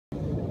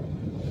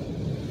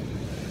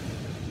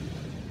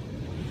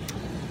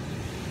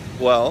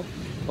Well,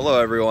 hello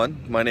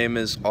everyone. My name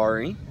is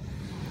Ari.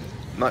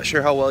 I'm not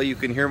sure how well you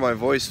can hear my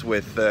voice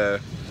with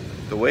the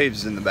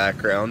waves in the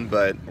background,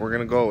 but we're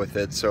gonna go with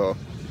it. So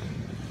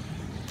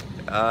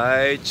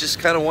I just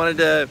kind of wanted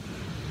to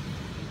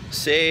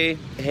say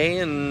hey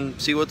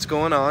and see what's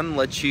going on,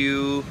 let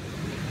you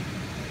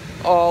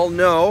all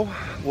know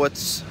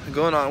what's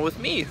going on with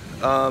me.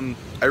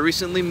 I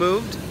recently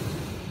moved.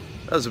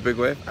 That was a big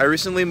wave. I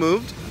recently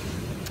moved,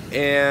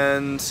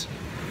 and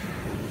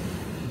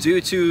due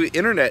to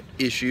internet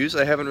issues,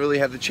 I haven't really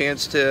had the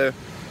chance to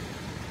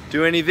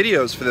do any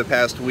videos for the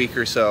past week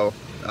or so.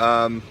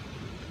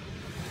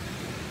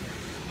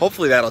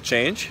 Hopefully that'll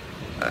change.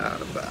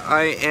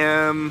 I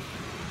am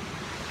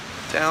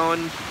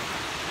down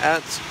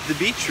at the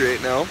beach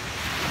right now.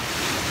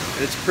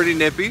 It's pretty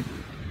nippy,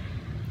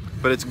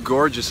 but it's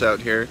gorgeous out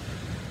here.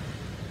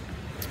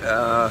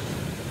 My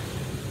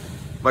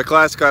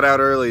class got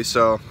out early,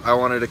 so I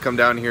wanted to come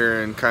down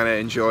here and kind of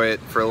enjoy it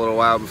for a little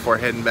while before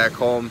heading back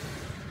home.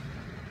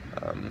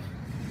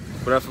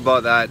 But enough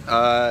about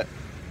that.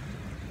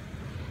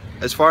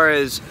 As far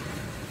as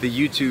the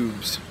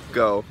YouTubes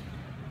go,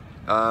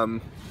 I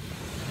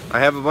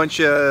have a bunch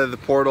of the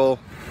Portal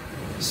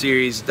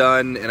series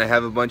done, and I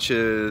have a bunch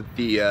of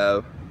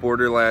the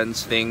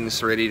Borderlands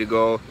things ready to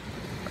go.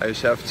 I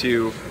just have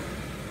to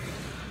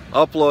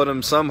upload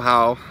them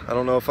somehow. I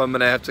don't know if I'm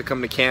gonna have to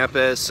come to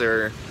campus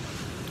or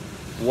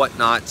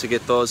whatnot to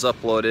get those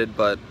uploaded,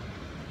 but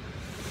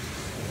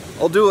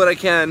I'll do what I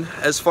can.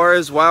 As far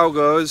as WoW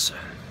goes,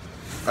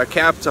 I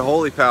capped a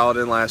Holy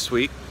Paladin last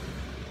week,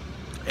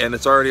 and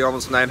it's already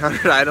almost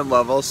 900 item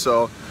level,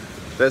 so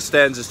that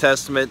stands as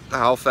testament to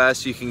how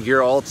fast you can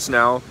gear alts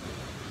now.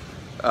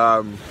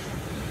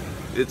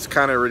 It's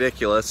kind of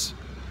ridiculous.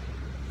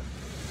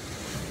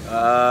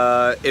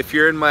 If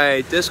you're in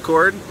my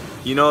Discord,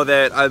 you know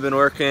that I've been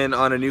working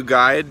on a new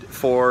guide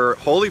for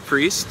Holy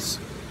Priests,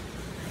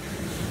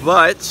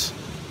 but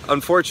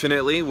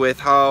unfortunately, with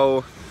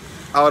how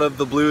out of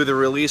the blue the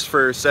release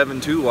for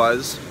 7.2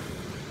 was,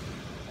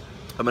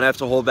 I'm gonna have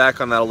to hold back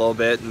on that a little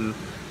bit and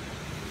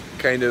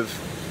kind of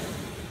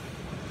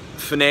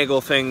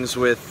finagle things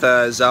with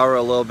Zaura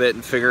a little bit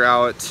and figure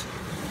out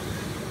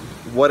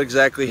what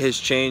exactly has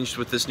changed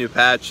with this new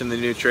patch and the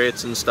new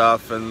traits and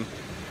stuff. And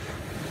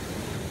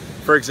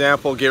for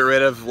example, get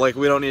rid of, like,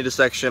 we don't need a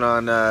section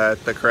on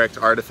the correct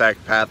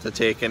artifact path to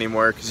take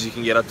anymore, because you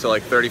can get up to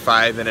like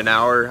 35 in an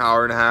hour,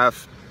 hour and a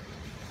half.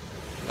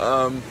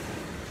 I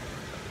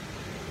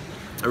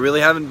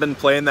really haven't been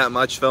playing that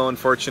much though,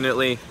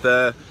 unfortunately.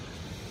 The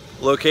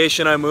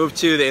location I moved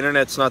to, the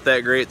internet's not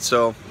that great,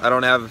 so I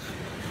don't have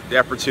the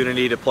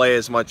opportunity to play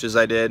as much as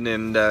I did,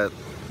 and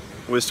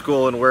with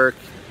school and work,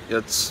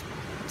 it's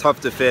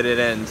tough to fit it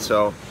in.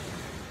 So,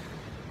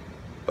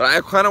 but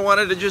I kind of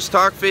wanted to just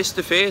talk face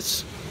to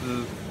face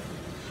and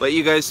let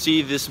you guys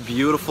see this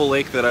beautiful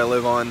lake that I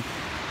live on.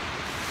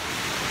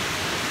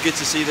 Get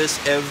to see this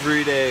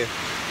every day,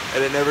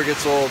 and it never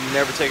gets old.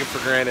 Never take it for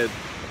granted.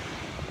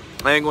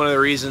 I think one of the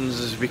reasons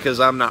is because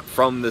I'm not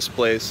from this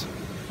place.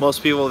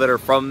 Most people that are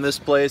from this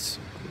place,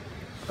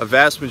 a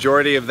vast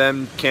majority of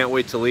them can't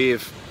wait to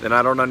leave, and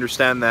I don't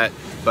understand that.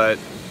 But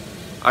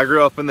I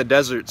grew up in the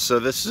desert, so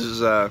this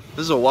is a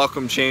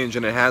welcome change,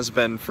 and it has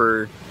been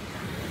for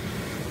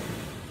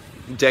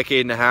a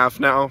decade and a half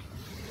now.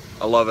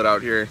 I love it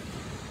out here.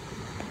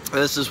 And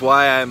this is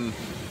why I'm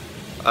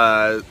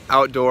an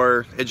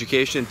outdoor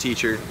education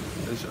teacher.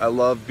 I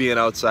love being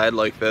outside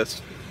like this,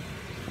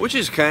 which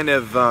is kind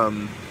of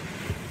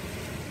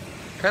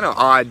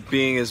odd,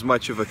 being as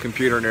much of a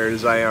computer nerd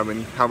as I am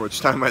and how much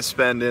time I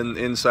spend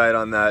inside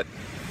on that.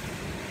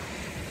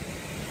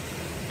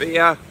 But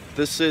yeah,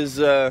 this is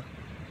a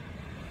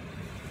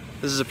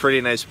pretty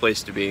nice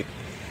place to be.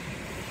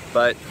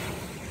 But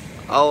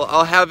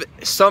I'll have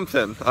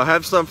something. I'll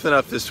have something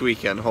up this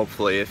weekend,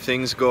 hopefully. If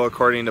things go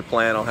according to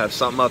plan, I'll have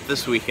something up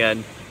this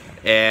weekend.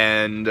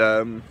 And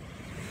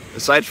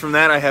aside from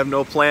that, I have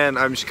no plan.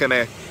 I'm just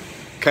gonna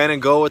kind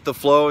of go with the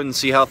flow and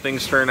see how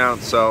things turn out.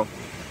 So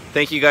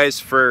thank you guys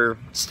for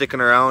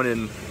sticking around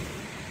and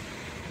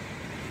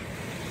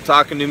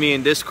talking to me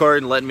in Discord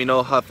and letting me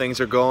know how things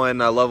are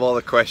going. I love all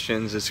the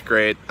questions. It's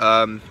great.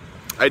 I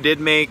did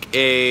make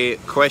a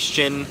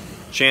question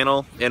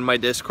channel in my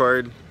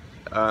Discord,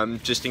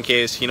 just in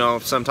case, you know,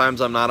 sometimes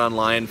I'm not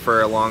online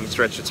for a long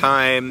stretch of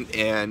time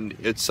and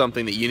it's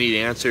something that you need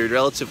answered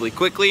relatively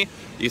quickly.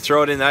 You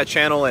throw it in that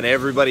channel and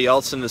everybody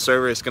else in the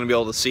server is going to be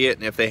able to see it,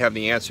 and if they have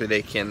the answer,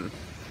 they can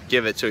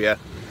give it to you.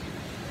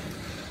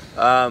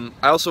 I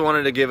also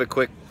wanted to give a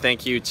quick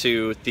thank you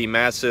to the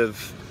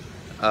massive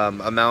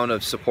amount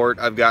of support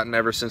I've gotten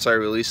ever since I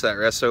released that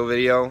resto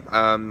video.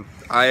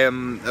 I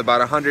am about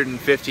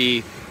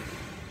 150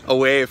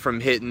 away from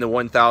hitting the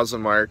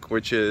 1,000 mark,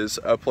 which is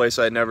a place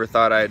I never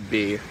thought I'd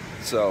be.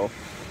 So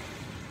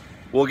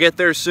we'll get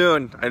there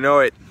soon, I know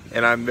it,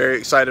 and I'm very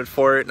excited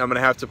for it, and I'm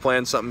gonna have to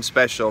plan something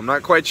special. I'm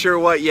not quite sure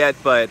what yet,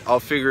 but I'll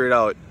figure it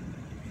out.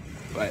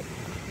 But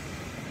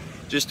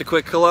just a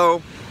quick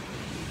hello.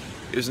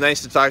 It was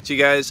nice to talk to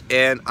you guys,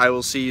 and I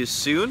will see you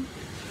soon.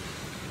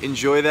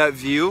 Enjoy that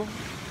view,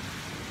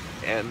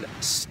 and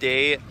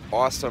stay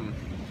awesome.